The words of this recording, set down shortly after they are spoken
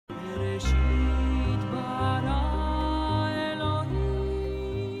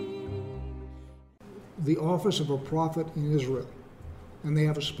the office of a prophet in Israel, and they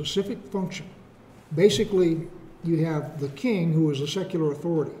have a specific function. Basically, you have the king, who is a secular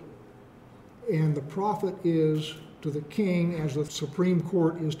authority, and the prophet is to the king as the Supreme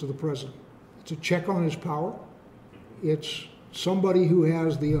Court is to the president. It's a check on his power. It's somebody who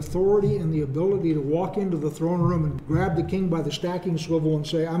has the authority and the ability to walk into the throne room and grab the king by the stacking swivel and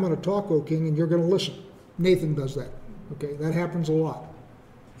say, I'm going to talk, O king, and you're going to listen. Nathan does that. Okay, that happens a lot.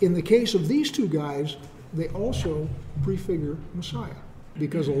 In the case of these two guys, they also prefigure Messiah,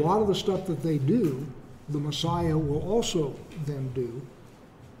 because a lot of the stuff that they do, the Messiah will also then do.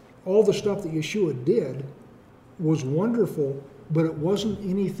 All the stuff that Yeshua did was wonderful, but it wasn't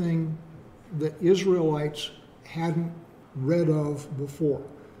anything that Israelites hadn't read of before.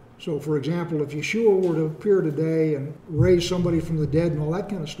 So, for example, if Yeshua were to appear today and raise somebody from the dead and all that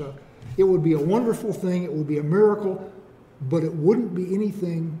kind of stuff, it would be a wonderful thing, it would be a miracle, but it wouldn't be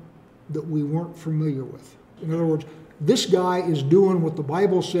anything that we weren't familiar with. In other words, this guy is doing what the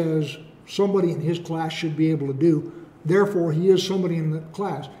Bible says somebody in his class should be able to do, therefore he is somebody in the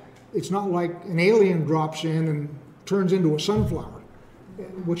class. It's not like an alien drops in and turns into a sunflower,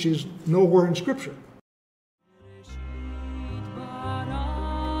 which is nowhere in Scripture.